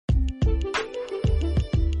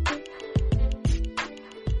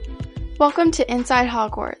Welcome to Inside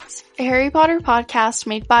Hogwarts, a Harry Potter podcast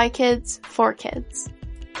made by kids for kids.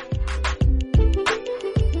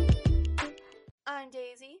 I'm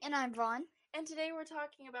Daisy. And I'm Vaughn. And today we're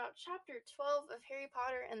talking about Chapter 12 of Harry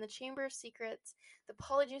Potter and the Chamber of Secrets, the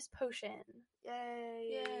Polyjuice Potion.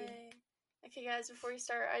 Yay. Okay guys, before we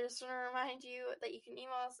start, I just want to remind you that you can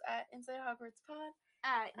email us at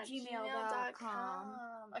insidehogwartspod@gmail.com.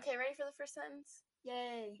 Okay, ready for the first sentence?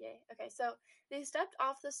 Yay. Okay, so they stepped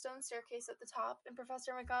off the stone staircase at the top, and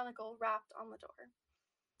Professor McGonagall rapped on the door.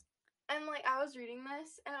 And, I was reading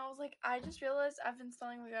this, and I was like, I just realized I've been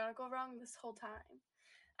spelling McGonagall wrong this whole time.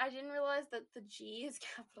 I didn't realize that the G is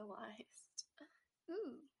capitalized.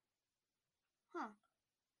 Ooh. Huh.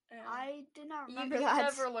 Yeah. I did not remember that.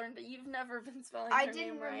 You've never learned it. You've never been spelling her name right. I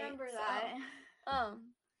didn't remember that.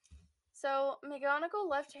 So McGonagall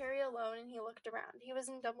left Harry alone, and he looked around. He was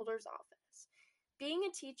in Dumbledore's office. Being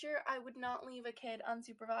a teacher, I would not leave a kid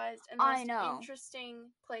unsupervised and most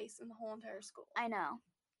interesting place in the whole entire school. I know.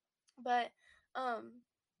 But,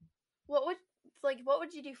 what would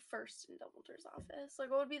you do first in Dumbledore's office?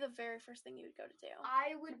 What would be the very first thing you would go to do?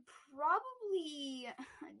 I would probably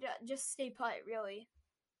just stay put, really.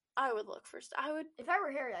 I would look first. If I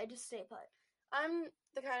were Harry, I'd just stay put. I'm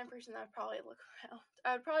the kind of person that would probably look around.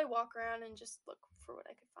 I would probably walk around and just look for what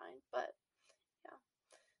I could find, but yeah.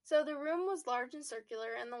 So the room was large and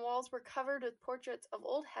circular, and the walls were covered with portraits of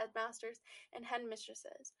old headmasters and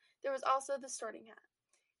headmistresses. There was also the sorting hat.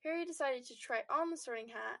 Harry decided to try on the sorting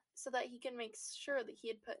hat so that he could make sure that he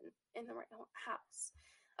had put in the right house.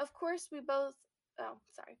 Of course, we both know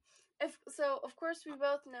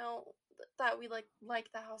that we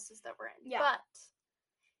like the houses that we're in. Yeah. But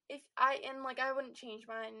I wouldn't change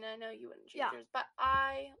mine, and I know you wouldn't change yours, but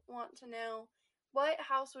I want to know, what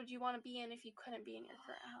house would you want to be in if you couldn't be in your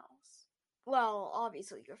current house? Well,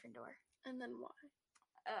 obviously Gryffindor. And then why?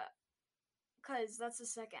 Because that's the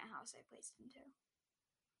second house I placed into.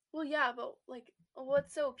 Well, yeah, but,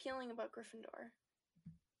 what's so appealing about Gryffindor?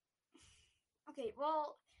 Okay,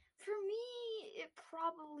 well, for me, it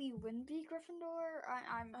probably wouldn't be Gryffindor.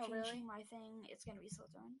 I'm changing my thing. It's gonna be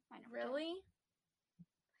Slytherin. Really?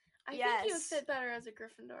 I Yes. think you would fit better as a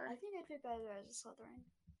Gryffindor. I think I'd fit better as a Slytherin.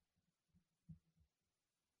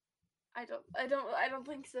 I don't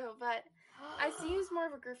think so, but I see you as more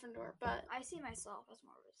of a Gryffindor, but I see myself as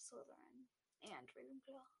more of a Slytherin and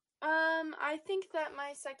Ravenclaw. I think that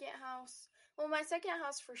my second house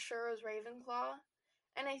for sure is Ravenclaw,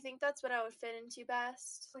 and I think that's what I would fit into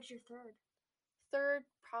best. What's your third? Third,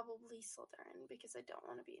 probably Slytherin, because I don't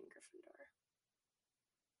want to be in Gryffindor.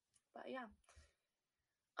 But yeah.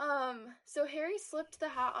 So Harry slipped the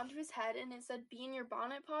hat onto his head, and it said, "Be in your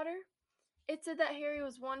bonnet, Potter." It said that Harry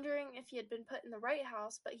was wondering if he had been put in the right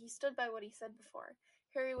house, but he stood by what he said before.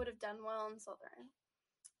 Harry would have done well in Slytherin.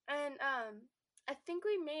 And, I think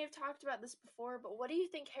we may have talked about this before, but what do you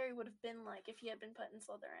think Harry would have been like if he had been put in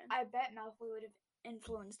Slytherin? I bet Malfoy would have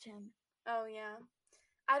influenced him. Oh, yeah.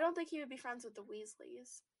 I don't think he would be friends with the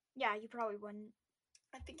Weasleys. Yeah, you probably wouldn't.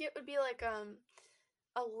 I think it would be like, a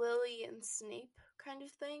Lily and Snape kind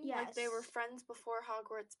of thing. Yes. Like, they were friends before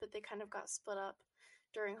Hogwarts, but they kind of got split up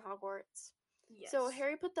during Hogwarts. Yes. So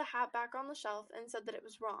Harry put the hat back on the shelf and said that it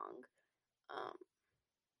was wrong.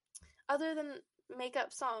 Other than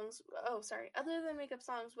make-up songs,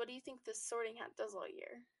 what do you think this sorting hat does all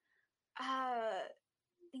year?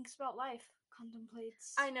 Thinks about life,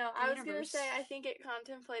 contemplates. I know, I was gonna say, I think it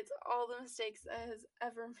contemplates all the mistakes it has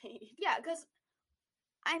ever made. Yeah, because,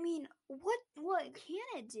 I mean, what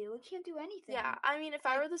can it do? It can't do anything. Yeah, I mean, if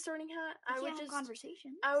I were the sorting hat, I would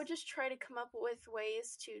just try to come up with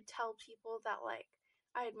ways to tell people that,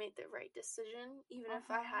 I had made the right decision, even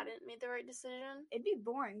if I hadn't made the right decision. It'd be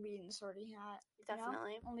boring being the sorting hat.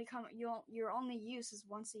 Definitely. Your only use is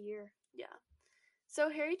once a year. Yeah. So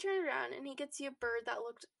Harry turned around, and he could see a bird that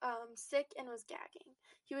looked sick and was gagging.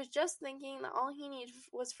 He was just thinking that all he needed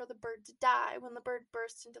was for the bird to die when the bird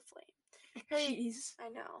burst into flame. Jeez. I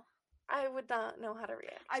know. I would not know how to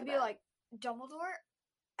react. I'd be like, Dumbledore,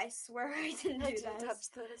 I swear I didn't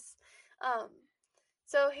touch this.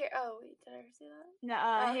 So here, did I say that? No,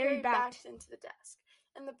 Harry backed into the desk,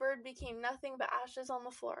 and the bird became nothing but ashes on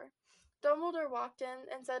the floor. Dumbledore walked in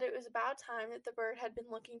and said it was about time that the bird had been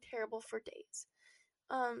looking terrible for days.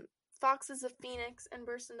 Fox is a phoenix and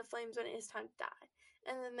bursts into flames when it is time to die,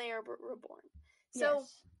 and then they are reborn. So,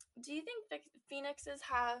 Do you think phoenixes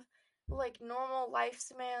have normal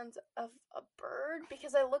lifespans of a bird?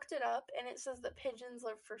 Because I looked it up, and it says that pigeons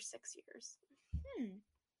live for 6 years.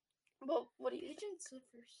 Well, what do you think? Pigeons live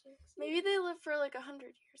for 6 years? Maybe they live for 100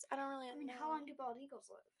 years. I don't really know. How long do bald eagles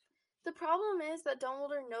live? The problem is that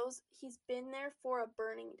Dumbledore knows he's been there for a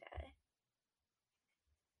burning day.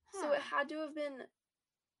 So it had to have been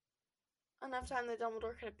enough time that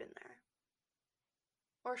Dumbledore could have been there.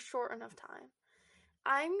 Or short enough time.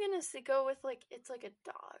 I'm gonna go with, like, it's like a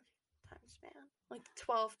dog time span. Like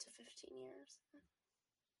 12 to 15 years.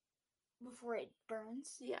 Before it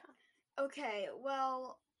burns? Yeah. Okay,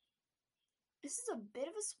 well, this is a bit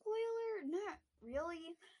of a spoiler. Not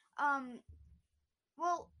really.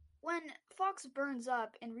 Well, when Fawkes burns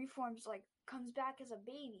up and reforms, like, comes back as a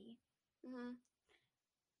baby,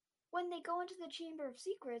 when they go into the Chamber of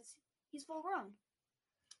Secrets, he's full grown.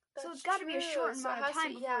 That's so it's got to be a short amount of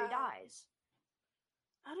time before he dies.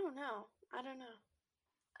 I don't know.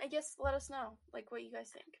 I guess let us know, like, what you guys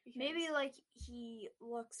think. Maybe, like, he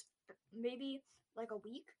looks, maybe, like, a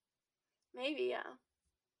week? Maybe, yeah.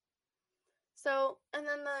 So, and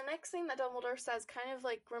then the next thing that Dumbledore says kind of,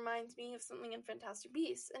 like, reminds me of something in Fantastic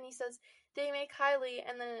Beasts. And he says, they make highly,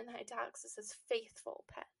 and then in italics it says faithful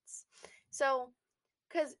pets. So,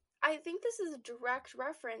 because I think this is a direct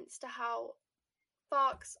reference to how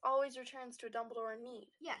Fawkes always returns to a Dumbledore in need.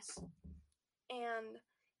 Yes. And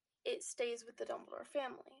it stays with the Dumbledore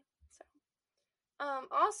family. So,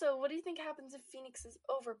 also, what do you think happens if phoenixes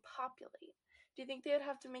overpopulate? Do you think they would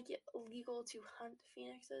have to make it illegal to hunt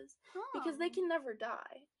phoenixes? Because they can never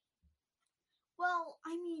die. Well,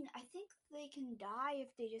 I mean, I think they can die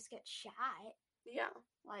if they just get shot. Yeah.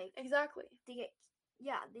 Like, exactly.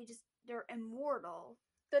 They're immortal.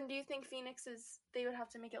 Then do you think phoenixes, they would have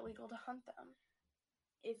to make it legal to hunt them?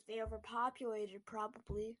 If they overpopulated,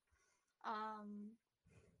 probably.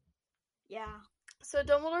 Yeah. So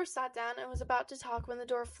Dumbledore sat down and was about to talk when the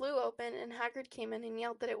door flew open and Hagrid came in and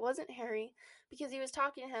yelled that it wasn't Harry because he was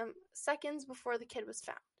talking to him seconds before the kid was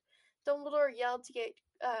found. Dumbledore yelled to get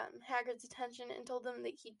Hagrid's attention and told him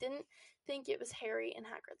that he didn't think it was Harry, and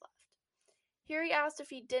Hagrid left. Harry asked if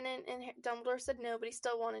he didn't, and Dumbledore said no, but he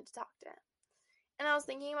still wanted to talk to him. And I was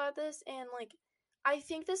thinking about this, and, like, I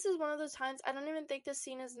think this is one of those times, I don't even think this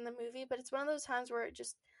scene is in the movie, but it's one of those times where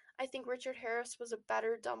I think Richard Harris was a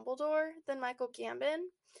better Dumbledore than Michael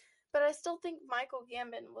Gambon. But I still think Michael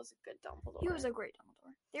Gambon was a good Dumbledore. He was a great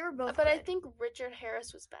Dumbledore. They were both But good. I think Richard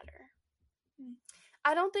Harris was better.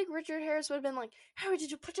 I don't think Richard Harris would have been like, Harry,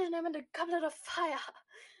 did you put your name in the goblet of fire?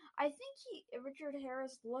 I think Richard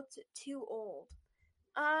Harris looked too old.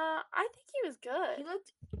 I think he was good. He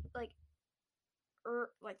looked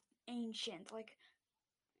like ancient, like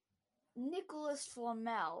Nicholas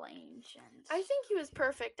Flamel ancient. I think he was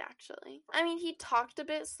perfect, actually. I mean, he talked a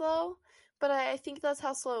bit slow, but I think that's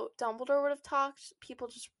how slow Dumbledore would have talked. People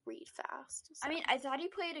just read fast. So. I mean, I thought he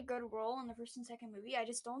played a good role in the first and second movie. I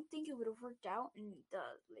just don't think it would have worked out in the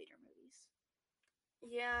later movies.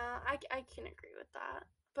 Yeah, I can agree with that.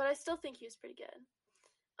 But I still think he was pretty good.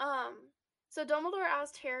 So Dumbledore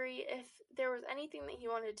asked Harry if there was anything that he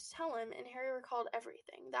wanted to tell him, and Harry recalled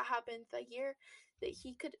everything that happened that year that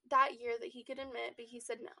he could admit, but he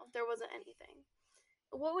said no, there wasn't anything.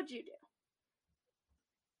 What would you do?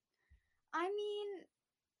 I mean,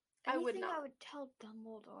 I would not. I would tell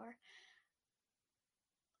Dumbledore.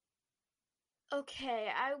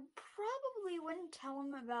 Okay, I probably wouldn't tell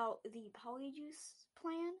him about the Polyjuice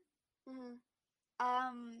plan.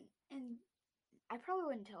 And I probably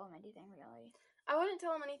wouldn't tell him anything, really. I wouldn't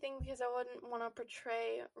tell him anything because I wouldn't want to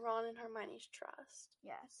betray Ron and Hermione's trust.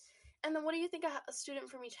 Yes. And then what do you think a student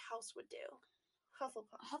from each house would do?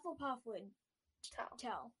 Hufflepuff would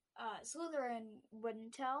tell. Slytherin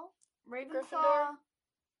wouldn't tell. Ravenclaw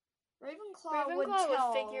would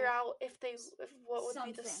figure out what would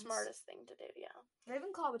be the smartest thing to do, yeah.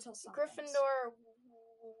 Ravenclaw would tell some Gryffindor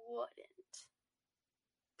wouldn't.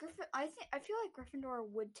 I feel like Gryffindor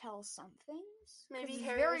would tell some things. Maybe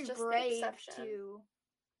Harry was just the exception. To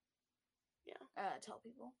tell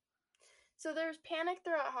people. So there's panic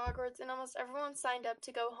throughout Hogwarts, and almost everyone signed up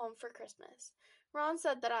to go home for Christmas. Ron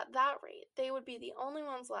said that at that rate, they would be the only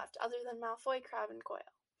ones left other than Malfoy, Crabbe, and Goyle.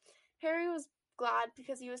 Harry was glad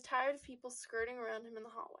because he was tired of people skirting around him in the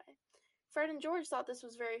hallway. Fred and George thought this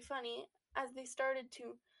was very funny as they started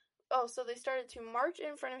to march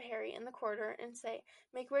in front of Harry in the corridor and say,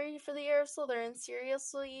 "Make way for the heir of Slytherin,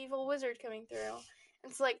 seriously evil wizard coming through."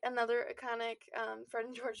 It's like another iconic Fred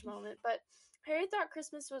and George moment, but Harry thought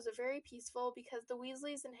Christmas was very peaceful because the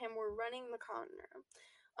Weasleys and him were running the common room.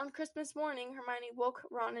 On Christmas morning, Hermione woke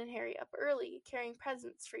Ron and Harry up early, carrying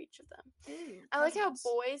presents for each of them. I like how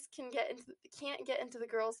boys can't get into the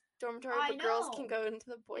girls' dormitory, but girls can go into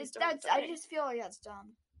the boys' dormitory. I just feel like that's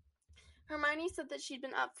dumb. Hermione said that she'd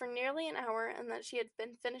been up for nearly an hour and that she had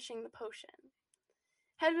been finishing the potion.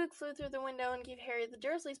 Hedwig flew through the window and gave Harry the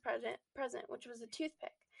Dursleys' present, which was a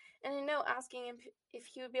toothpick, and a note asking him if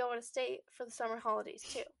he would be able to stay for the summer holidays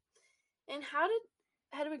too. And how did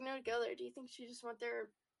Hedwig know to go there? Do you think she just went there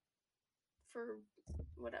for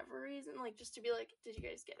whatever reason? Like, just to be like, did you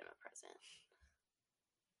guys get him a present?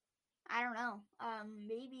 I don't know.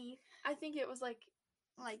 Maybe. I think it was like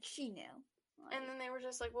she knew. Like, and then they were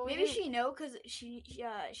just like, well, maybe she knew because she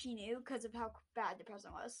knew because of how bad the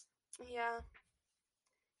present was. Yeah.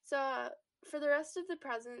 So for the rest of the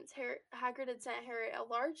presents, Hagrid had sent Harry a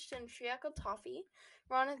large tin treacle toffee.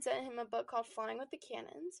 Ron had sent him a book called Flying with the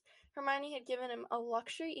Cannons. Hermione had given him a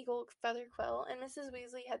luxury eagle feather quill, and Mrs.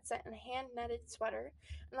 Weasley had sent a hand-knitted sweater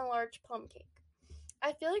and a large plum cake.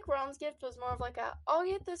 I feel like Ron's gift was more of like I'll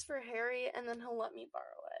get this for Harry, and then he'll let me borrow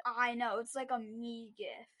it. I know, it's like a me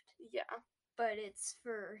gift. Yeah. But it's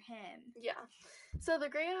for him. Yeah. So the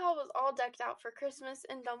Great Hall was all decked out for Christmas,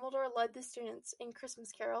 and Dumbledore led the students in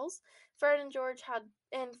Christmas carols. Fred and George had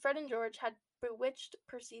bewitched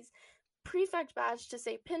Percy's prefect badge to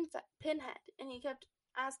say Pinhead, and he kept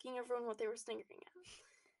asking everyone what they were sniggering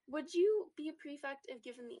at. Would you be a prefect if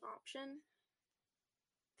given the option?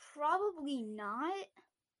 Probably not.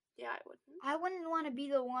 Yeah, I wouldn't. I wouldn't want to be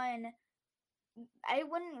the one. I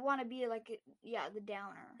wouldn't want to be the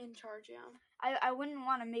downer in charge. Yeah. I wouldn't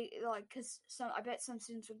want to make because I bet some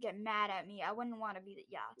students would get mad at me. I wouldn't want to be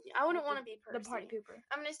I wouldn't want to be Percy. The party pooper.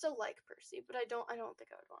 I mean, I still like Percy, but I don't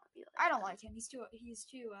think I would want to be like. I don't like him. He's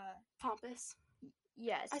too pompous.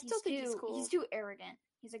 Yes, I still think he's cool. He's too arrogant.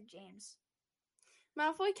 He's like James.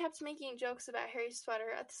 Malfoy kept making jokes about Harry's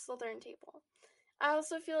sweater at the Slytherin table. I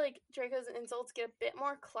also feel like Draco's insults get a bit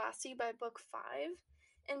more classy by book 5.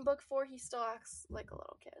 In book 4, he still acts like a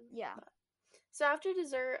little kid. Yeah. So after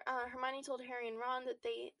dessert, Hermione told Harry and Ron that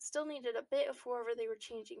they still needed a bit of whoever they were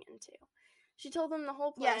changing into. She told them the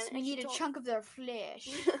whole plan. Yes, we need a chunk of their flesh.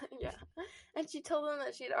 Yeah. And she told them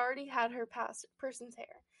that she had already had her person's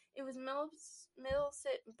hair. It was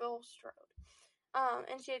Millicent Bulstrode.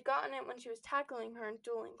 And she had gotten it when she was tackling her in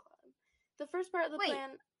dueling club. The first part of the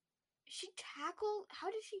plan... She tackled...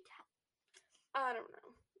 How did she tackle... I don't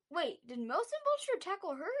know. Wait, did Millicent Bulstrode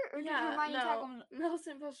tackle her? Or did Hermione tackle...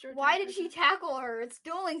 Millicent Bulstrode. Why did she tackle her? It's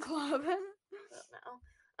dueling club. I don't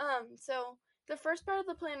know. So... The first part of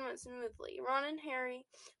the plan went smoothly. Ron and Harry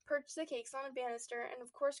perched the cakes on a banister, and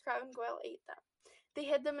of course Crabbe and Goyle ate them. They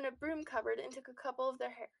hid them in a broom cupboard and took a couple of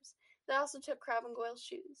their hairs. They also took Crabbe and Goyle's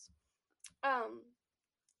shoes.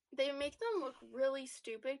 They make them look really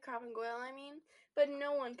stupid, Crabbe and Goyle, I mean, but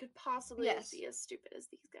no one could possibly be as stupid as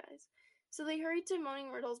these guys. So they hurried to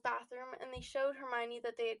Moaning Riddle's bathroom, and they showed Hermione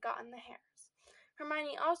that they had gotten the hairs.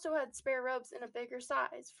 Hermione also had spare robes in a bigger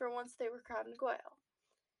size, for once they were Crabbe and Goyle.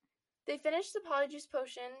 They finished the Polyjuice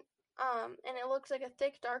potion, and it looked like a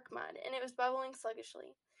thick, dark mud, and it was bubbling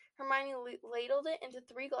sluggishly. Hermione ladled it into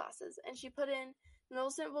 3 glasses, and she put in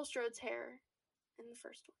Millicent Bulstrode's hair in the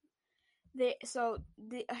first one.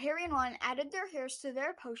 Harry and Ron added their hairs to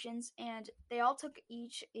their potions, and they all took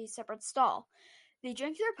each a separate stall. They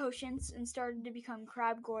drank their potions and started to become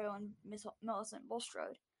Crabbe, Goyle, and Millicent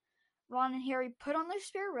Bulstrode. Ron and Harry put on their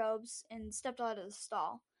spare robes and stepped out of the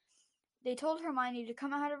stall. They told Hermione to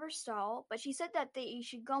come out of her stall, but she said that they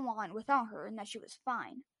should go on without her and that she was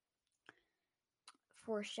fine.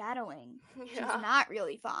 Foreshadowing. Yeah. She's not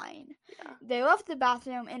really fine. Yeah. They left the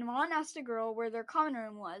bathroom, and Ron asked a girl where their common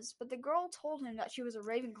room was, but the girl told him that she was a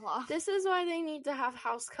Ravenclaw. This is why they need to have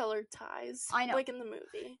house-colored ties. I know. Like in the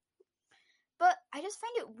movie. But I just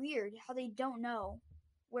find it weird how they don't know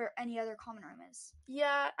where any other common room is.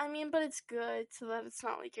 Yeah, I mean, but it's good so that it's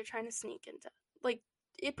not like you're trying to sneak into...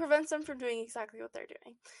 it prevents them from doing exactly what they're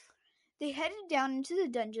doing. They headed down into the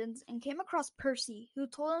dungeons and came across Percy, who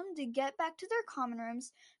told them to get back to their common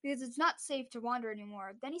rooms because it's not safe to wander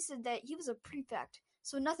anymore. Then he said that he was a prefect,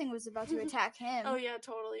 so nothing was about to attack him. Oh yeah,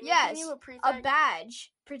 totally. Yes, you a prefect? A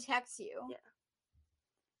badge protects you.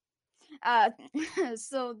 Yeah.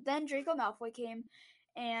 So then Draco Malfoy came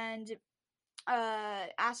and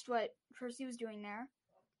asked what Percy was doing there.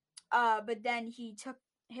 But then he took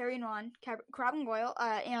Harry and Ron, Crabbe and Goyle,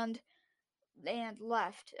 and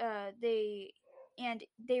left. They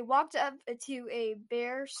walked up to a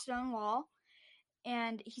bare stone wall,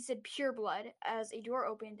 and he said "pure blood" as a door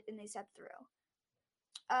opened, and they stepped through.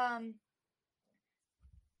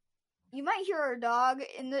 You might hear our dog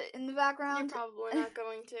in the background. You're probably not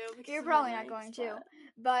going to. You're probably not going to.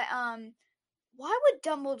 But why would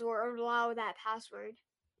Dumbledore allow that password?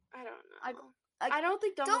 I don't know. I don't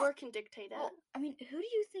think Dumbledore can dictate it. Well, I mean, who do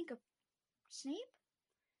you think of? Snape?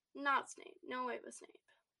 Not Snape. No way with Snape.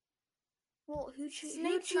 Well, who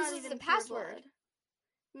chooses the password?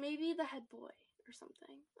 Maybe the head boy or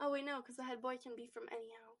something. Oh, wait, no, because the head boy can be from any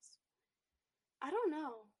house. I don't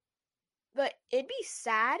know. But it'd be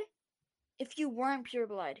sad if you weren't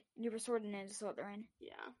pureblood, you were sorted into Slytherin.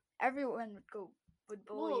 Yeah. Everyone would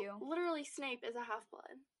bully you. Literally, Snape is a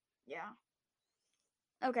half-blood. Yeah.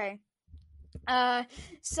 Okay.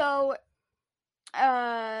 So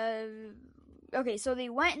they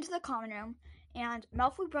went into the common room, and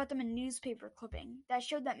Malfoy brought them a newspaper clipping that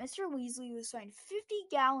showed that Mr. Weasley was fined 50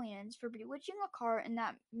 galleons for bewitching a car, and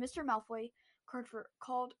that Mr. Malfoy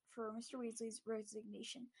called for Mr. Weasley's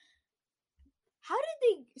resignation. How did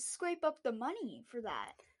they scrape up the money for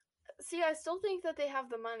that? See, I still think that they have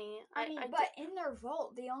the money. But in their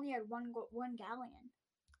vault, they only had one galleon.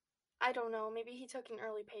 I don't know. Maybe he took an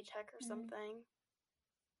early paycheck or something.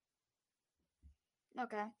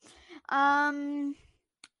 Okay.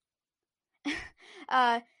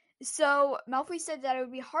 So Malfoy said that it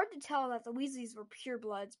would be hard to tell that the Weasleys were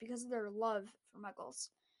purebloods because of their love for Muggles.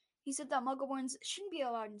 He said that Muggleborns shouldn't be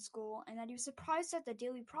allowed in school, and that he was surprised that the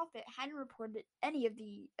Daily Prophet hadn't reported any of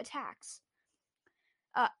the attacks.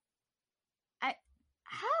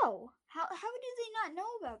 How do they not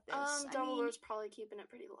know about this? Dumbledore's probably keeping it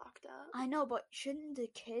pretty locked up. I know, but shouldn't the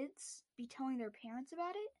kids be telling their parents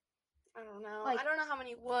about it? I don't know. I don't know how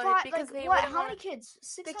many would because they how many kids?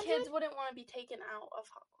 600? The kids wouldn't want to be taken out of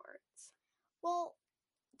Hogwarts. Well,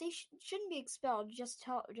 they shouldn't be expelled just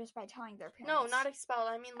by telling their parents. No, not expelled.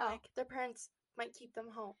 I mean, like their parents might keep them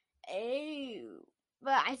home. Oh,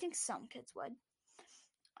 but I think some kids would.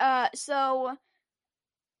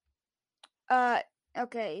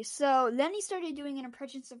 Okay, so then he started doing an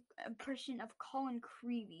impression of Colin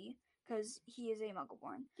Creevey because he is a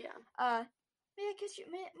Muggleborn. Yeah.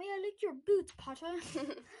 May I lick your boots, Potter?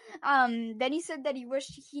 Then he said that he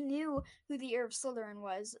wished he knew who the heir of Slytherin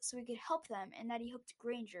was, so he could help them, and that he hoped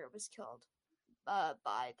Granger was killed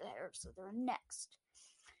by the heir of Slytherin next.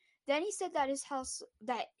 Then he said that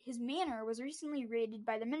his manor was recently raided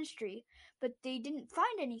by the Ministry, but they didn't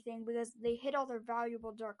find anything because they hid all their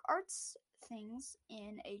valuable dark arts things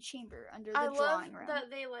in a chamber under the drawing room. I love that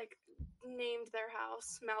they named their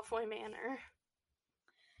house Malfoy Manor.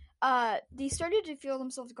 They started to feel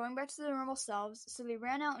themselves going back to their normal selves, so they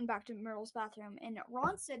ran out and back to Myrtle's bathroom, and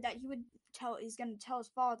Ron said that he's going to tell his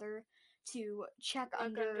father to check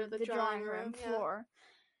under the drawing room floor.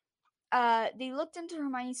 They looked into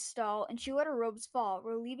Hermione's stall, and she let her robes fall,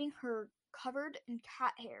 relieving her covered in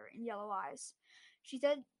cat hair and yellow eyes. She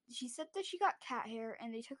said that she got cat hair,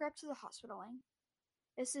 and they took her up to the hospital wing.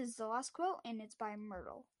 This is the last quote, and it's by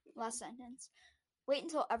Myrtle. Last sentence. Wait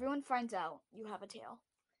until everyone finds out you have a tail.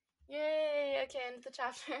 Yay! Okay, end of the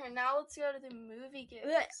chapter. Now let's go to the movie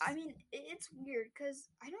gifts. I mean, it's weird because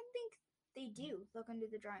I don't think they do look under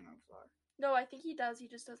the drawing room floor. No, I think he does. He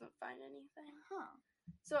just doesn't find anything. Huh.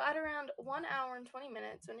 So at around 1 hour and 20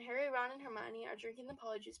 minutes, when Harry, Ron, and Hermione are drinking the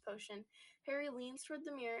Polyjuice potion, Harry leans toward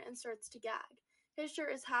the mirror and starts to gag. His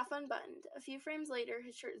shirt is half unbuttoned. A few frames later,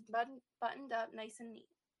 his shirt is buttoned up nice and neat.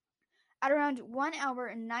 At around 1 hour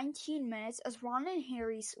and 19 minutes, as Ron and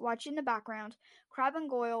Harry watch in the background, Crabbe and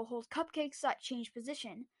Goyle hold cupcakes that change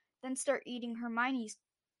position, then start eating Hermione's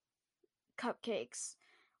cupcakes.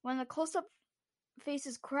 When the close-up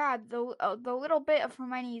faces Crabbe, the little bit of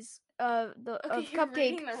Hermione's cupcake. You're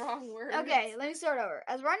reading the wrong words. Okay, let me start over.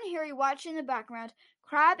 As Ron and Harry watch in the background,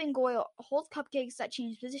 Crabbe and Goyle hold cupcakes that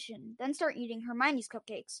change position, then start eating Hermione's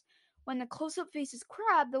cupcakes. When the close-up faces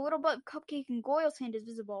Crabbe, the little bit of cupcake in Goyle's hand is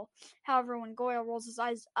visible. However, when Goyle rolls his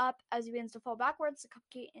eyes up as he begins to fall backwards, the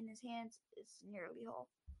cupcake in his hands is nearly whole.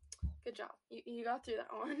 Good job. You got through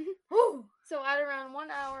that one. Woo! So at around 1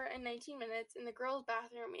 hour and 19 minutes in the girls'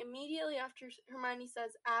 bathroom, immediately after Hermione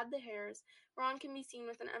says, add the hairs, Ron can be seen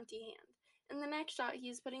with an empty hand. In the next shot, he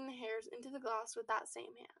is putting the hairs into the glass with that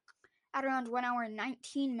same hand. At around 1 hour and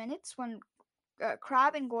 19 minutes, when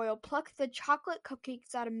Crabbe and Goyle pluck the chocolate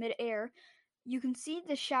cupcakes out of mid-air, you can see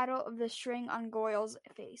the shadow of the string on Goyle's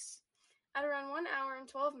face. At around 1 hour and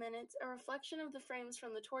 12 minutes, a reflection of the frames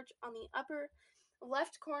from the torch on the upper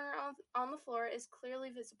left corner on the floor is clearly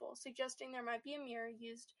visible, suggesting there might be a mirror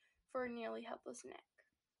used for a nearly helpless Nick.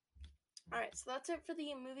 Alright, so that's it for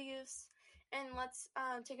the movie use, and let's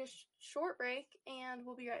take a short break, and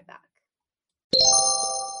we'll be right back.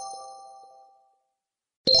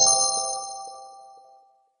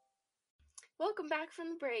 Welcome back from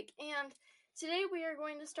the break, and today we are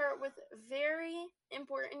going to start with very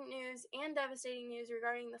important news and devastating news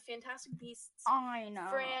regarding the Fantastic Beasts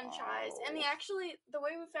franchise. And the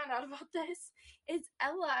way we found out about this is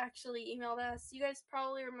Ella actually emailed us. You guys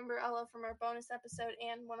probably remember Ella from our bonus episode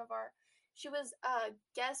and she was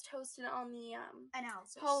guest hosted on the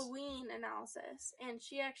Halloween analysis, and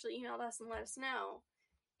she actually emailed us and let us know.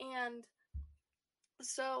 And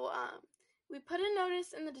so We put a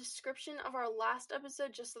notice in the description of our last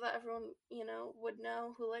episode just so that everyone, would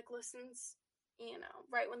know who, listens,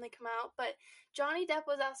 right when they come out. But Johnny Depp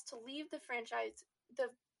was asked to leave the franchise, the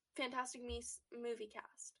Fantastic Beasts movie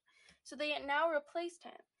cast. So they now replaced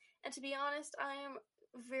him. And to be honest, I am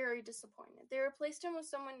very disappointed. They replaced him with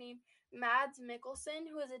someone named Mads Mikkelsen,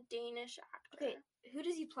 who is a Danish actor. Okay, who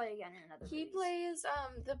does he play again in another He movies? plays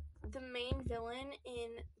the main villain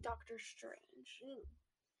in Doctor Strange. Ooh.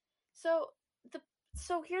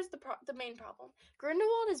 So here's the main problem.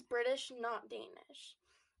 Grindelwald is British, not Danish.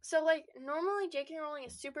 So normally J.K. Rowling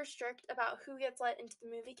is super strict about who gets let into the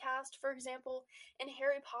movie cast. For example, in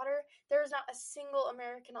Harry Potter, there is not a single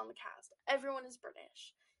American on the cast. Everyone is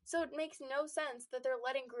British. So it makes no sense that they're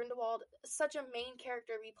letting Grindelwald, such a main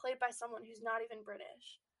character, be played by someone who's not even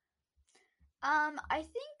British. I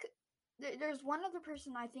think there's one other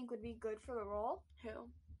person I think would be good for the role. Who?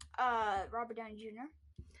 Robert Downey Jr.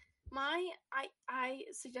 I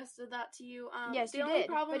suggested that to you. Yes, the you only did,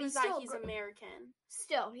 problem but is he's that still he's American.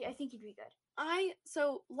 Still, I think he'd be good.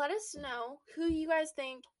 So let us know who you guys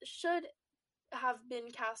think should have been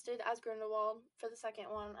casted as Grindelwald for the second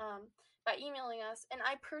one, by emailing us. And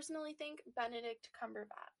I personally think Benedict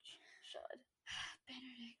Cumberbatch should.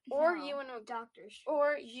 Benedict. Or no, Ewan Doctor.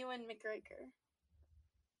 Or Ewan McGregor.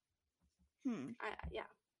 Yeah.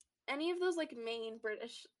 Any of those main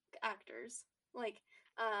British actors,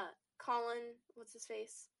 Colin, what's his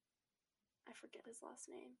face? I forget his last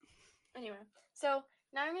name. Anyway, so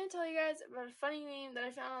now I'm going to tell you guys about a funny meme that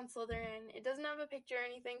I found on Slytherin. It doesn't have a picture or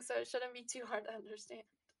anything, so it shouldn't be too hard to understand.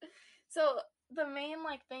 So the main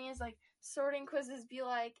thing is sorting quizzes be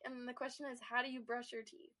like, and the question is, how do you brush your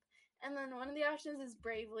teeth? And then one of the options is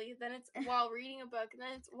bravely, then it's while reading a book, and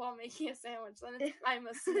then it's while making a sandwich, then it's I'm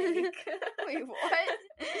a snake. Wait, what?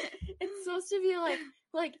 It's supposed to be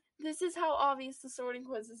this is how obvious the sorting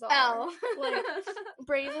quizzes are. Oh.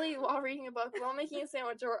 Bravely while reading a book, while making a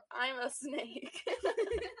sandwich, or I'm a snake.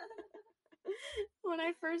 When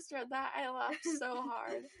I first read that, I laughed so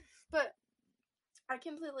hard. But I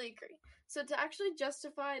completely agree. So to actually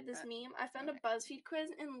justify this meme, I found a BuzzFeed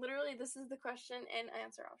quiz, and literally this is the question and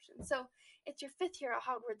answer option. So it's your 5th year at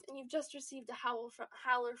Hogwarts, and you've just received a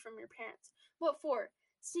howler from your parents. What for?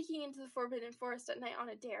 Sneaking into the Forbidden Forest at night on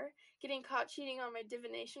a dare, getting caught cheating on my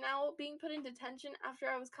divination owl, being put in detention after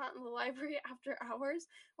I was caught in the library after hours,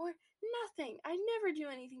 or nothing. I never do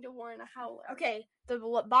anything to warrant a howler. Okay, the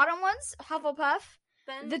bottom one's Hufflepuff.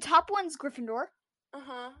 Then the top one's Gryffindor.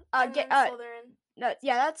 And then Slytherin.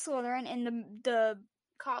 That's Slytherin, and the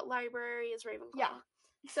caught library is Ravenclaw. Yeah.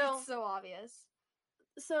 So it's so obvious.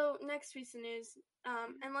 So next piece of news.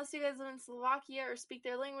 Unless you guys live in Slovakia or speak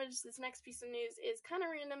their language, this next piece of news is kind of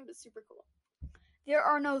random but super cool. There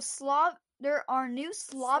are new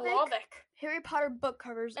Slavic Harry Potter book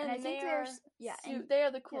covers, and I think they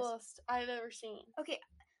are the coolest I've ever seen. Okay,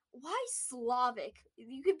 why Slavic?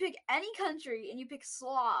 You could pick any country, and you pick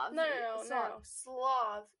Slav. No.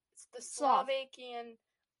 Slav. It's the Slovakian.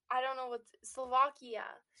 I don't know what Slovakia.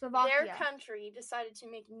 Their country decided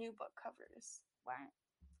to make new book covers. Wow.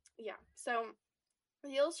 Yeah. So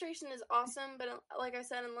the illustration is awesome, but like I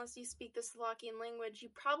said, unless you speak the Slovakian language, you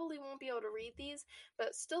probably won't be able to read these,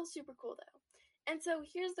 but still super cool though. And so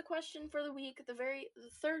here's the question for the week, the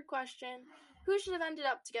third question. Who should have ended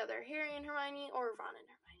up together, Harry and Hermione or Ron and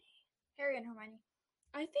Hermione? Harry and Hermione.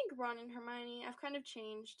 I think Ron and Hermione. I've kind of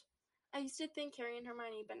changed. I used to think Harry and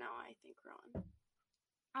Hermione, but now I think Ron.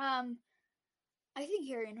 I think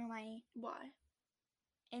Harry and Hermione. Why?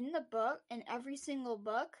 In the book, in every single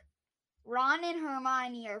book, Ron and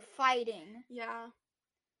Hermione are fighting. Yeah.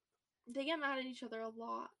 They get mad at each other a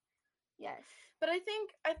lot. Yes. But I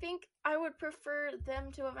think I would prefer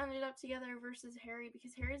them to have ended up together versus Harry,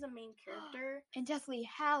 because Harry's a main character. In Deathly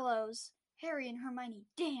Hallows, Harry and Hermione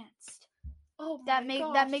danced. Oh my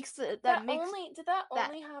gosh. Did that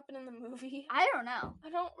only happen in the movie? I don't know. I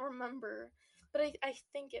don't remember. But I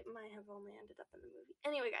think it might have only ended up in the movie.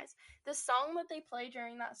 Anyway, guys, the song that they play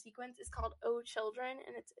during that sequence is called "Oh Children,"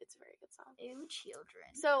 and it's a very good song. Oh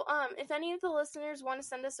Children. So, if any of the listeners want to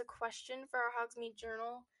send us a question for our Hogsmeade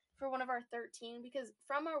Journal for one of our 13, because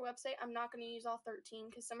from our website, I'm not going to use all 13,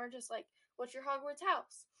 because some are just like, what's your Hogwarts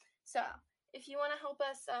house? So, if you want to help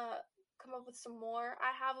us come up with some more,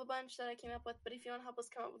 I have a bunch that I came up with, but if you want to help us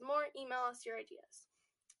come up with more, email us your ideas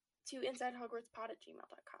to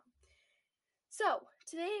insidehogwartspod@gmail.com. So,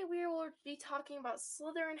 today we will be talking about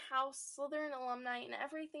Slytherin House, Slytherin alumni, and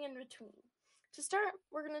everything in between. To start,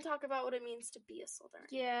 we're going to talk about what it means to be a Slytherin.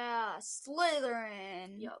 Yeah,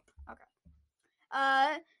 Slytherin. Yup.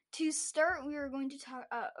 Okay. To start, we are going to talk...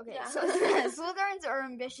 okay, yeah. So Slytherins are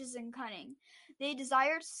ambitious and cunning. They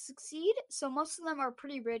desire to succeed, so most of them are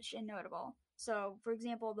pretty rich and notable. So, for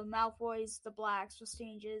example, the Malfoys, the Blacks, the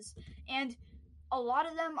Stranges, and a lot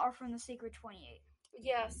of them are from the Sacred 28.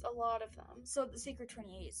 Yes, a lot of them. So the Sacred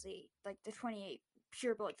 28 is the 28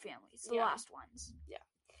 pureblood families, the Yeah. last ones.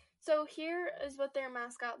 So here is what their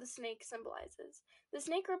mascot, the snake, symbolizes. The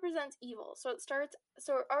snake represents evil, so it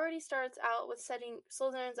already starts out with setting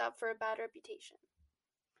Slytherins up for a bad reputation.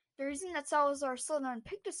 The reason that Salazar Slytherin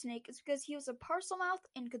picked a snake is because he was a Parselmouth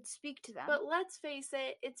and could speak to them. But let's face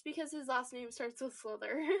it, it's because his last name starts with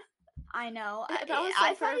Slither. I know. That was so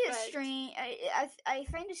I find it perfect. strange. I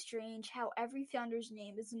find it strange how every founder's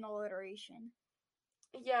name is an alliteration.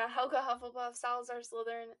 Yeah, Helga Hufflepuff, Salazar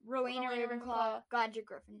Slytherin, Rowena Ravenclaw, Godric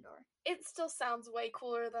Gryffindor. It still sounds way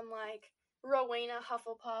cooler than like Rowena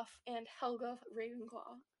Hufflepuff and Helga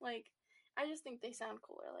Ravenclaw. Like, I just think they sound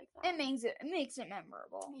cooler like that. It makes it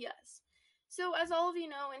memorable. Yes. So, as all of you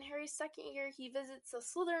know, in Harry's second year, he visits the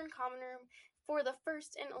Slytherin common room for the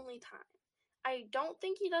first and only time. I don't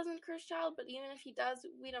think he does in Cursed Child, but even if he does,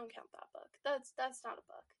 we don't count that book. That's not a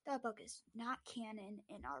book. That book is not canon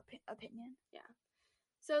in our opinion. Yeah.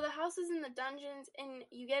 So the house is in the dungeons, and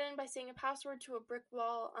you get in by saying a password to a brick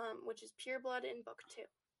wall, which is Pureblood in book 2.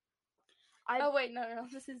 Oh wait, no.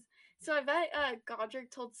 This is so. I bet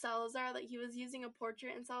Godric told Salazar that he was using a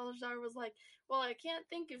portrait, and Salazar was like, "Well, I can't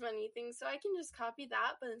think of anything, so I can just copy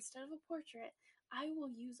that, but instead of a portrait, I will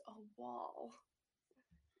use a wall."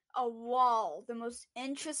 A wall, the most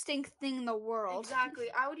interesting thing in the world. Exactly.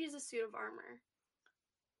 I would use a suit of armor.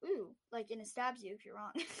 Ooh, like, and it stabs you if you're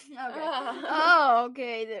wrong. Okay. Oh,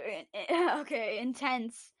 okay. Okay,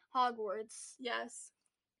 intense. Hogwarts. Yes.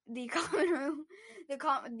 The common room. The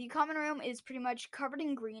common room is pretty much covered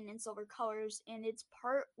in green and silver colors, and it's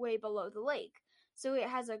part way below the lake, so it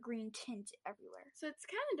has a green tint everywhere. So it's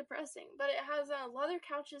kind of depressing, but it has leather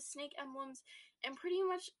couches, snake emblems, and pretty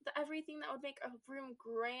much everything that would make a room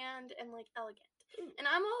grand and like elegant. And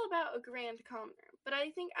I'm all about a grand common room, but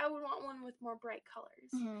I think I would want one with more bright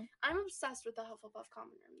colors. Mm-hmm. I'm obsessed with the Hufflepuff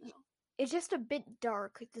common room, though. It's just a bit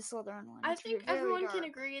dark, the Slytherin one. I think everyone can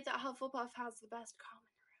agree that Hufflepuff has the best common room.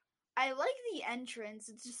 I like the entrance.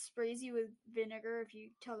 It just sprays you with vinegar if you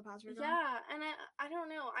tell the password wrong. Yeah, and I don't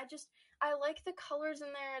know. I like the colors in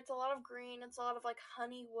there. It's a lot of green. It's a lot of like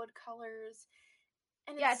honey wood colors.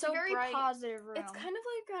 And yeah, it's so a very bright. positive room. It's kind of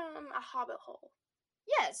like a hobbit hole.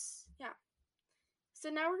 Yes. Yeah. So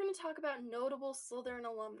now we're going to talk about notable Slytherin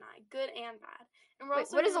alumni, good and bad. And we're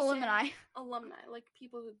also what is alumni? Alumni, like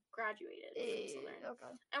people who graduated from Slytherin.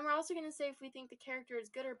 Okay. And we're also going to say if we think the character is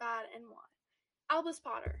good or bad and why. Albus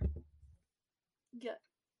Potter. Good.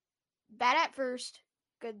 Bad at first,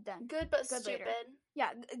 good then. Good but stupid. Later. Yeah,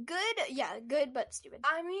 good. Yeah, good but stupid.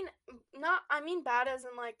 I mean bad as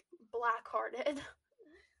in like black-hearted.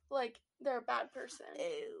 Like they're a bad person.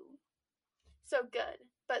 Ew. So good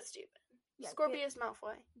but stupid. Yeah, Scorpius good.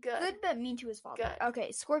 Malfoy. Good. Good but mean to his father. Good.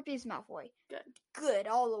 Okay, Scorpius Malfoy. Good. Good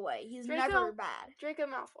all the way. He's never bad. Draco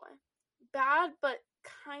Malfoy. Bad but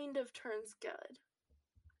kind of turns good.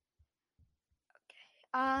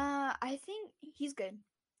 I think he's good.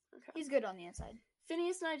 Okay. He's good on the inside.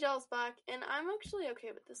 Phineas Nigel's back, and I'm actually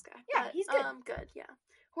okay with this guy. Yeah, he's good. Good, yeah.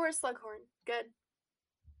 Horace Slughorn, good.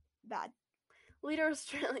 Bad. Leto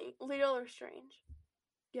Lestrange,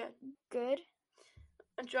 good. Good.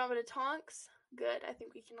 Andromeda Tonks, good. I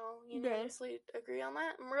think we can all unanimously agree on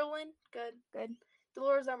that. Merlin, good. Good.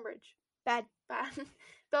 Dolores Umbridge, bad. Bad.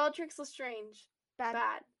 Bellatrix Lestrange, bad.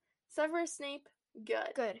 Bad. Severus Snape,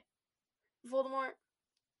 good. Good. Voldemort,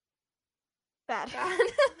 bad.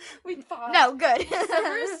 We paused. No, good.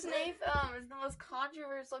 Severus Snape is the most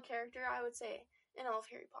controversial character, I would say, in all of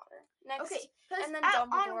Harry Potter. Next, okay, and then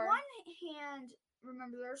Dumbledore. On one hand,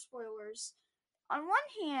 remember there are spoilers. On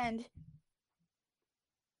one hand,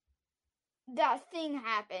 that thing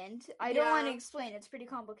happened. I don't want to explain. It's pretty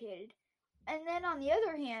complicated. And then on the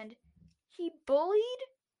other hand, he bullied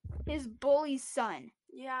his bully's son.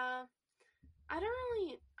 Yeah.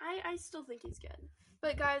 I still think he's good.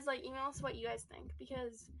 But guys, like, email us what you guys think,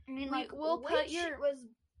 because I mean, we'll put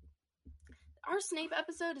our Snape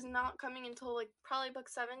episode is not coming until like probably book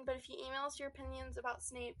 7, but if you email us your opinions about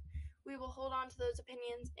Snape, we will hold on to those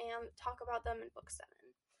opinions and talk about them in book 7.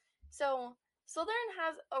 So Slytherin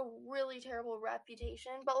has a really terrible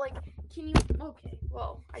reputation, but like,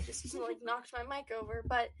 I just like knocked my mic over,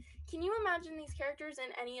 but can you imagine these characters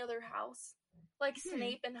in any other house? Like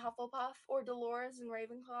Snape and Hufflepuff, or Dolores and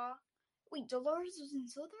Ravenclaw? Wait, Dolores was in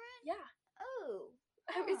Slytherin? Yeah. Oh.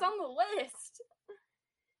 It's on the list.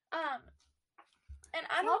 And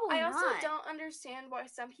I Probably also not. don't understand why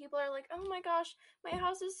some people are like, oh my gosh, my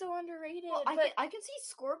house is so underrated. Well, but I can see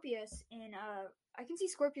Scorpius in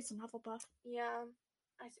Hufflepuff. yeah,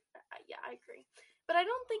 I agree. But I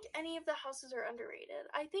don't think any of the houses are underrated.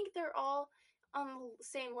 I think they're all on the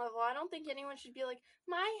same level. I don't think anyone should be like,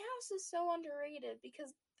 my house is so underrated,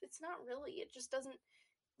 because it's not really. It just doesn't,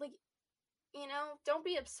 like, don't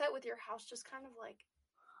be upset with your house. Just kind of like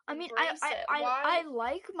I mean, embrace it. Why? I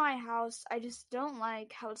like my house. I just don't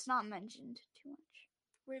like how it's not mentioned too much.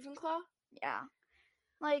 Ravenclaw? Yeah.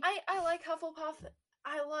 Like, I like Hufflepuff.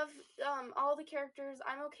 I love all the characters.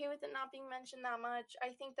 I'm okay with it not being mentioned that much. I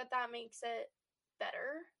think that makes it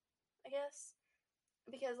better, I guess,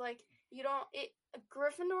 because like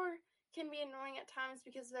Gryffindor can be annoying at times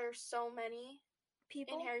because there are so many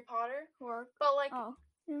people in Harry Potter, who are, but like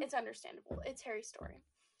yeah. it's understandable. It's Harry's story.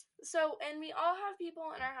 So, and we all have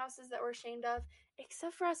people in our houses that we're ashamed of,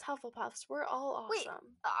 except for us Hufflepuffs. We're all awesome. Wait,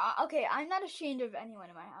 okay, I'm not ashamed of anyone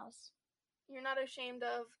in my house. You're not ashamed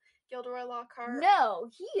of Gilderoy Lockhart? No,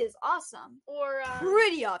 he is awesome. Or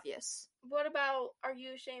pretty obvious. What about, are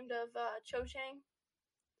you ashamed of Cho Chang?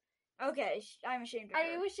 Okay, I'm ashamed of Are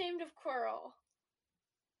her. you ashamed of Quirrell?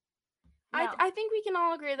 No. I think we can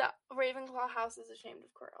all agree that Ravenclaw House is ashamed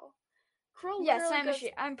of Quirrell. Quirrell yes,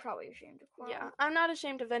 literally I'm probably ashamed of Quirrell. Yeah, I'm not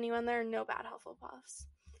ashamed of anyone. There are no bad Hufflepuffs.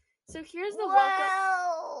 So here's the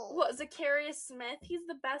welcome. What, Zacharias Smith? He's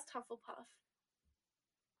the best Hufflepuff.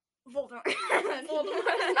 Voldemort.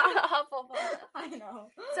 Voldemort is not a Hufflepuff. I know.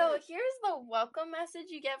 So here's the welcome message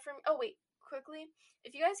you get from. Oh wait, quickly,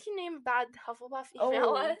 if you guys can name a bad Hufflepuff,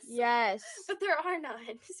 email us. Yes. But there are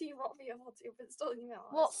none, so you won't be able to. But still email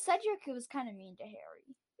us. Well, Cedric was kind of mean to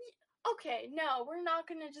Harry. Okay, no, we're not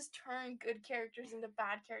gonna just turn good characters into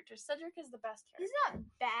bad characters. Cedric is the best character. He's not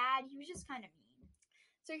bad. He was just kind of mean.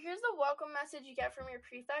 So here's the welcome message you get from your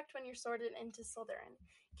prefect when you're sorted into Slytherin.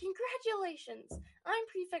 Congratulations! I'm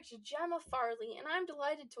Prefect Gemma Farley, and I'm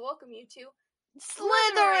delighted to welcome you to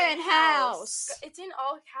Slytherin House! It's in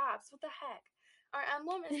all caps. What the heck? Our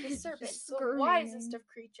emblem is the serpent, the Screaming. wisest of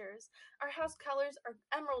creatures. Our house colors are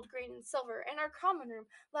emerald green and silver, and our common room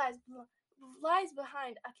lies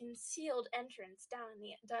behind a concealed entrance down in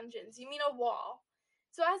the dungeons. You mean a wall?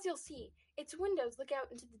 So as you'll see, its windows look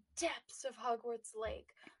out into the depths of Hogwarts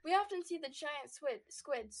Lake. We often see the giant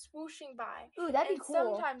squid swooshing by. Ooh, that'd be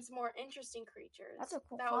cool. Sometimes more interesting creatures. That's a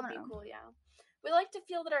cool That would be cool, yeah. We like to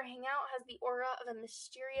feel that our hangout has the aura of a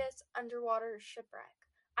mysterious underwater shipwreck.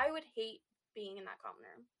 I would hate being in that common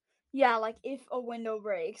room. Yeah, like if a window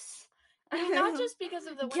breaks. I mean, not just because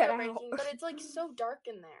of the window breaking, but it's like so dark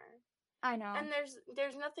in there. I know. And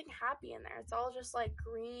there's nothing happy in there. It's all just like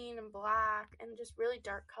green and black and just really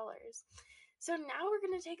dark colors. So now we're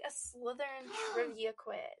going to take a Slytherin trivia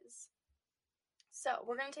quiz. So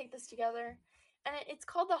we're going to take this together. And it's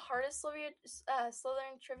called the hardest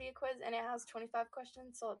Slytherin trivia quiz, and it has 25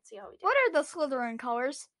 questions, so let's see how we do. What are the Slytherin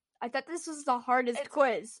colors? I thought this was the hardest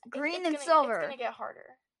quiz. Green and silver. It's going to get harder.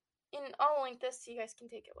 And I'll link this so you guys can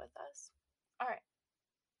take it with us. Alright.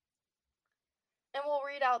 And we'll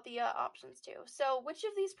read out the options too. So, which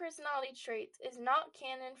of these personality traits is not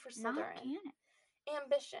canon for Slytherin? Not canon.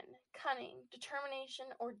 Ambition, cunning, determination,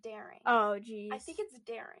 or daring? Oh, geez. I think it's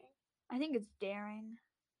daring. I think it's daring.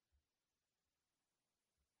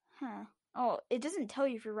 Huh. Oh, it doesn't tell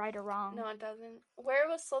you if you're right or wrong. No, it doesn't. Where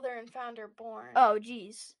was Slytherin founder born? Oh,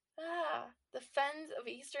 geez. The fens of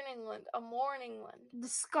eastern England, a moor in England. The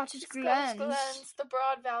Scottish Glens. The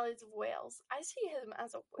broad valleys of Wales. I see him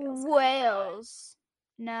as a Wales. Wales.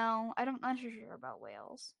 No, I'm not sure about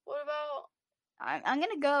Wales. What about... I'm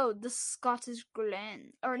gonna go the Scottish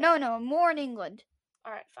Glen. Or no, moor in England.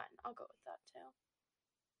 Alright, fine. I'll go with that too.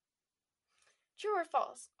 True or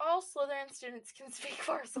false? All Slytherin students can speak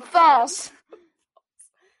Farseldom. False.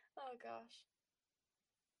 Oh gosh.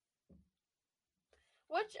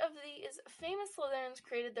 Which of these famous Slytherins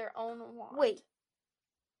created their own wand? Wait.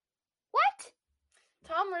 What?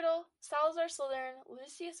 Tom Riddle, Salazar Slytherin,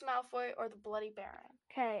 Lucius Malfoy, or the Bloody Baron?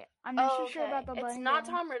 Okay, I'm not so sure about the Bloody Baron. It's not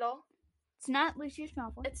Tom Riddle. It's not Lucius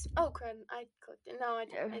Malfoy. Crud, I clicked it. No, I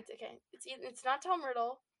didn't. It's okay. It's not Tom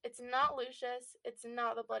Riddle. It's not Lucius. It's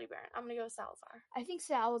not the Bloody Baron. I'm gonna go with Salazar. I think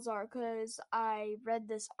Salazar because I read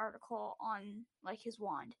this article on like his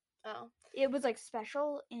wand. Oh. It was like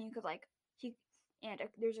special, and you could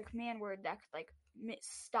there's a command word that could like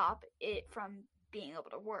stop it from being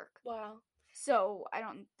able to work. Wow. So I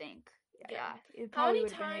don't think. Yeah, it probably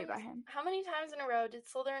would have been made by him. How many times in a row did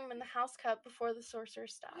Slytherin win the House Cup before the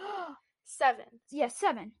Sorcerer's Stone? 7. Yeah,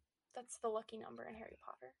 7. That's the lucky number in Harry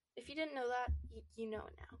Potter. If you didn't know that, you know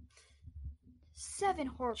it now. 7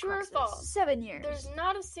 Horcruxes. True or false? 7 years. There's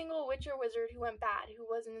not a single witch or wizard who went bad who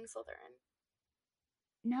wasn't in Slytherin.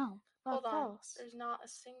 No. Hold on. False. There's not a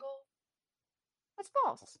single. That's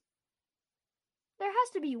false. There has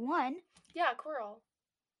to be one. Yeah, Quirrell.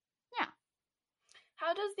 Yeah.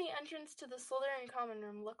 How does the entrance to the Slytherin common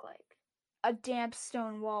room look like? A damp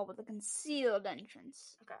stone wall with a concealed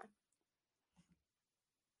entrance. Okay.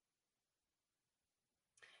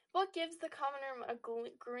 What gives the common room a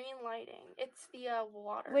green lighting? It's the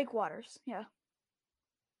water. Lake waters, yeah.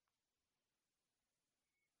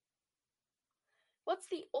 What's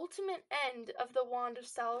the ultimate end of the wand of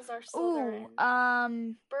Salazar Slytherin?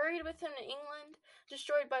 Ooh, Buried with him in England,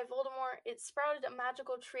 destroyed by Voldemort, it sprouted a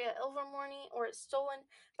magical tree at Ilvermorny, or it's stolen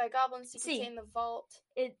by goblins to contain the vault.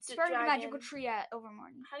 It sprouted a magical tree at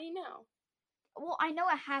Ilvermorny. How do you know? Well, I know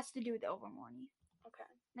it has to do with Ilvermorny.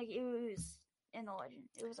 Okay. Like, it was in the legend.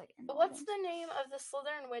 It was like in the What's legend. the name of the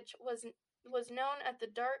Slytherin witch was known as the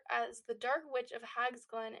Dark Witch of Hag's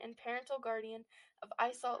Glen and parental guardian of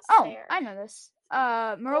Isolde Stair? I know this.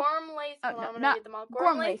 Gormlaith. I'm gonna read them all.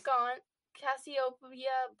 Gormlaith Gaunt,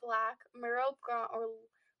 Cassiopeia Black, Merope Gaunt, or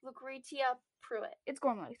Lucretia Pruitt. It's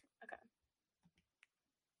Gormlaith. Okay.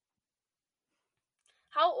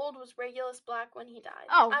 How old was Regulus Black when he died?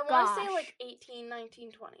 Oh, I want to say like 18,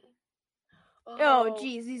 19, 20. Oh,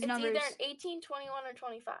 geez, these numbers. It's either 18, 21, or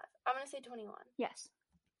 25. I'm going to say 21. Yes.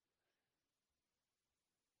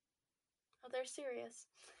 Oh, they're serious.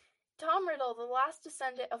 Tom Riddle, the last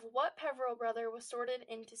descendant of what Peveril brother, was sorted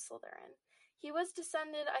into Slytherin? He was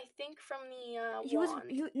descended, I think, from the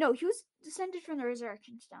wand. He was descended from the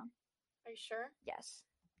Resurrection Stone. Are you sure? Yes.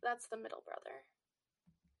 That's the middle brother.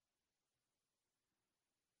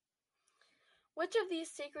 Which of these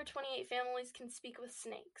sacred 28 families can speak with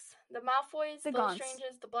snakes? The Malfoys, the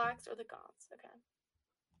Lestranges, the Blacks, or the Gaunts? Okay.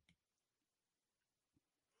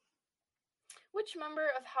 Which member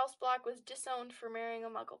of House Black was disowned for marrying a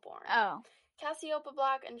Muggle-born? Oh. Cassiopeia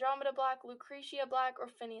Black, Andromeda Black, Lucretia Black, or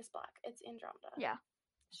Phineas Black? It's Andromeda. Yeah.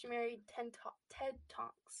 She married Ted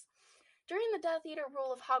Tonks. During the Death Eater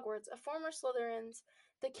rule of Hogwarts, a former Slytherins,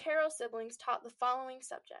 the Carrow siblings taught the following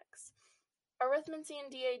subjects: arithmancy and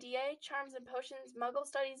DADA, charms and potions, Muggle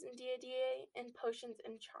studies and DADA, and potions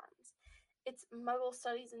and charms. It's Muggle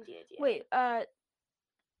studies and DADA. Wait,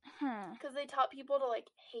 Because they taught people to, like,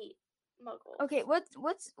 hate Muggles. Okay, what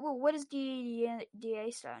is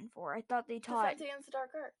DADA stand for? I thought they taught Defense Against the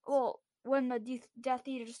Dark Arts. Well, when the Death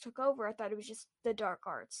Eaters took over, I thought it was just the Dark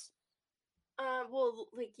Arts. Well,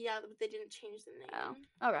 like, yeah, but they didn't change the name.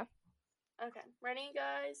 Oh, okay. Okay, ready,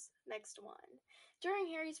 guys? Next one. During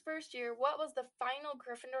Harry's first year, what was the final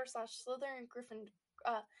Gryffindor/Slytherin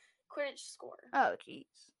Quidditch score? Oh,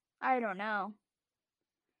 jeez. I don't know.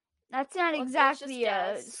 That's not exactly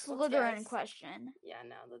a Slytherin question. Yeah,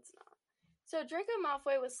 no, that's not. So, Draco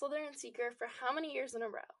Malfoy was Slytherin Seeker for how many years in a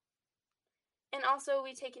row? And also,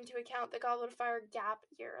 we take into account the Goblet of Fire gap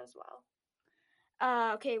year as well.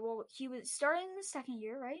 Okay, well, he was starting the second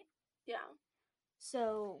year, right? Yeah.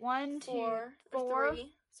 So, 1, 2, 4.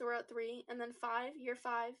 3. So we're at 3. And then 5, year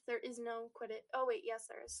 5, there is no Quidditch. Oh, wait, yes,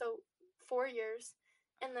 there is. So 4 years.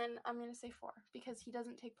 And then I'm going to say 4 because he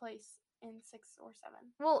doesn't take place in 6 or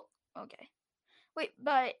 7. Well, okay. Wait,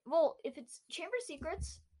 but, well, if it's Chamber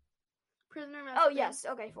Secrets. Prisoner of Azkaban. Oh, yes.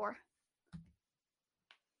 Okay, 4.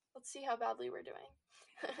 Let's see how badly we're doing.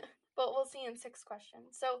 But we'll see in 6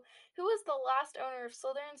 questions. So, who was the last owner of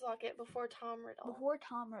Slytherin's locket before Tom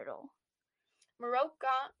Riddle? Merope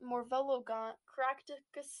Gaunt, Morvello Gaunt,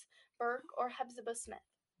 Caractacus Burke, or Hepzibah Smith?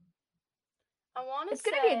 I want to say... It's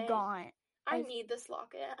going to be a Gaunt. I need this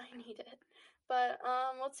locket. I need it. But,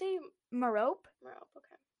 let's say... Merope,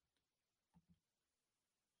 okay.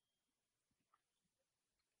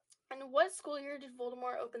 And what school year did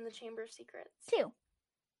Voldemort open the Chamber of Secrets? 2.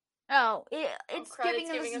 Oh, it's giving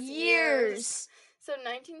us years. So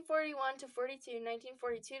 1941 to 42,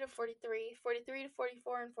 1942 to 43, 43 to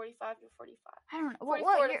 44, and 45 to 45. I don't know.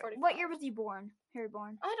 What year was he born? Harry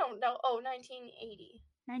born? I don't know. Oh, 1980.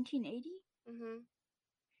 1980? Mm-hmm.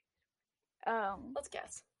 Oh. Let's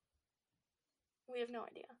guess. We have no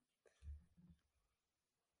idea.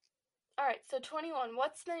 Alright, so 21.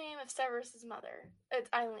 What's the name of Severus's mother? It's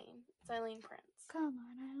Eileen. It's Eileen Prince. Come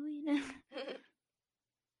on, Eileen.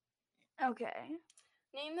 Okay.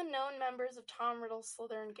 Name the known members of Tom Riddle's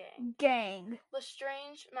Slytherin gang.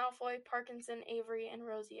 Lestrange, Malfoy, Parkinson, Avery, and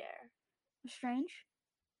Rosier. Lestrange?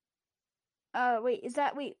 Wait, there's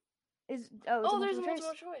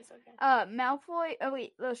multiple choice, okay.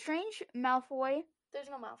 Malfoy, Lestrange, Malfoy. There's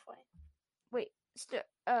no Malfoy. Wait,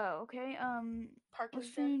 okay, Parkinson.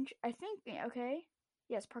 Lestrange, I think, okay.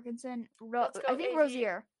 Yes, Parkinson, Let's go I think Avery.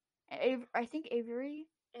 Rosier. I think Avery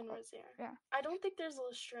and Rosier. Yeah. I don't think there's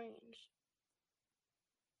Lestrange.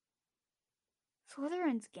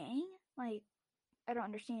 Slytherin's gang? Like, I don't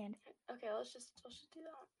understand. Okay, let's just do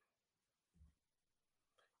that.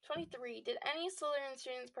 23. Did any Slytherin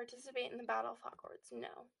students participate in the Battle of Hogwarts?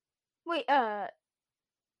 No. Wait,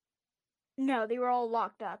 no, they were all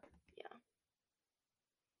locked up. Yeah.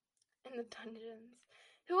 In the dungeons.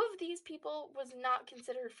 Who of these people was not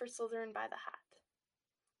considered for Slytherin by the Hat?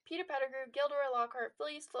 Peter Pettigrew, Gilderoy Lockhart,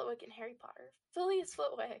 Phileas Flitwick, and Harry Potter. Phileas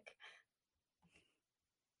Flitwick.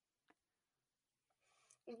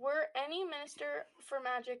 Were any Minister for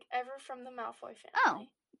Magic ever from the Malfoy family?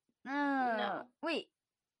 No. Wait.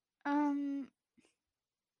 I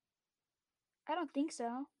don't think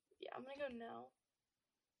so. Yeah, I'm gonna go no.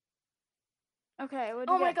 Okay, what did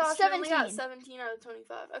Oh we my get? gosh, 17. we only got 17 out of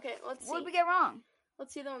 25. Okay, let's see. What did we get wrong?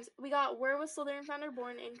 Let's see the ones. We got where was Slytherin founder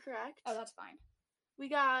born? Incorrect. Oh, that's fine. We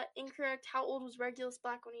got incorrect. How old was Regulus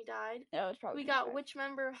Black when he died? No, it's probably We got incorrect. which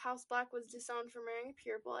member of House Black was disowned for marrying a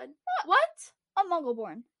pureblood? What? A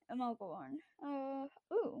Muggleborn.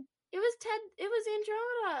 Ooh. It was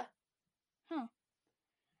Andromeda.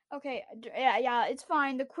 Okay, yeah, it's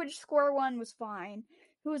fine. The Quidditch score one was fine.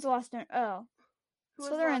 Who was lost in? Oh. Who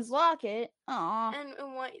was Slytherin's Locket. Aw. And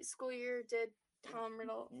in what school year did Tom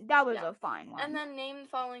Riddle? That was a fine one. And then name the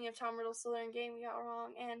following of Tom Riddle's Slytherin game we got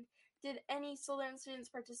wrong. And did any Slytherin students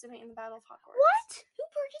participate in the Battle of Hogwarts? What? Who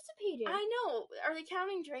participated? I know. Are they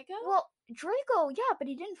counting Draco? Well, Draco, yeah, but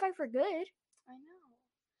he didn't fight for good. I know.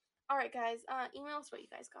 All right, guys. Email us what you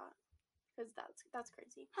guys got, because that's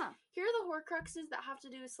crazy. Huh. Here are the Horcruxes that have to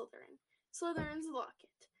do with Slytherin. Slytherin's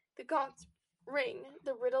Locket, the Gaunt's Ring,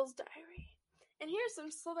 the Riddle's Diary, and here's some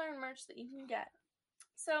Slytherin merch that you can get.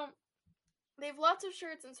 So they have lots of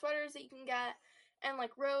shirts and sweaters that you can get, and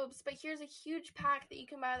like robes. But here's a huge pack that you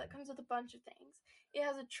can buy that comes with a bunch of things. It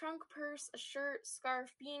has a trunk, purse, a shirt,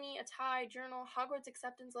 scarf, beanie, a tie, journal, Hogwarts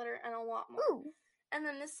acceptance letter, and a lot more. Ooh. And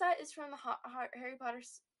then this set is from the Harry Potter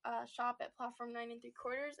shop at Platform 9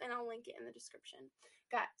 3/4, and I'll link it in the description.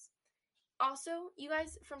 Guys, also, you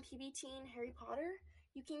guys from PBT and Harry Potter,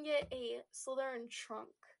 you can get a Slytherin trunk.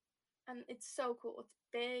 And it's so cool. It's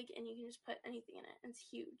big, and you can just put anything in it. It's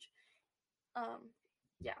huge.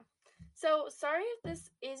 Yeah. So, sorry if this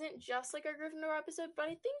isn't just like our Gryffindor episode, but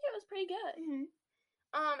I think it was pretty good.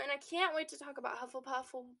 Mm-hmm. And I can't wait to talk about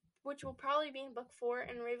Hufflepuff, which will probably be in book 4,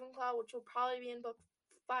 and Ravenclaw, which will probably be in book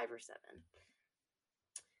 5 or 7.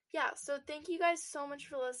 Yeah, so thank you guys so much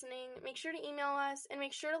for listening. Make sure to email us, and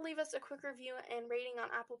make sure to leave us a quick review and rating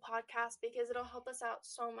on Apple Podcasts, because it'll help us out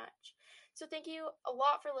so much. So thank you a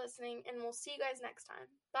lot for listening, and we'll see you guys next time.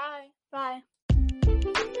 Bye! Bye.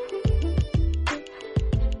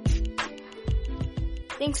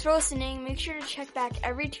 Thanks for listening. Make sure to check back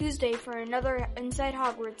every Tuesday for another Inside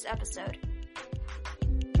Hogwarts episode.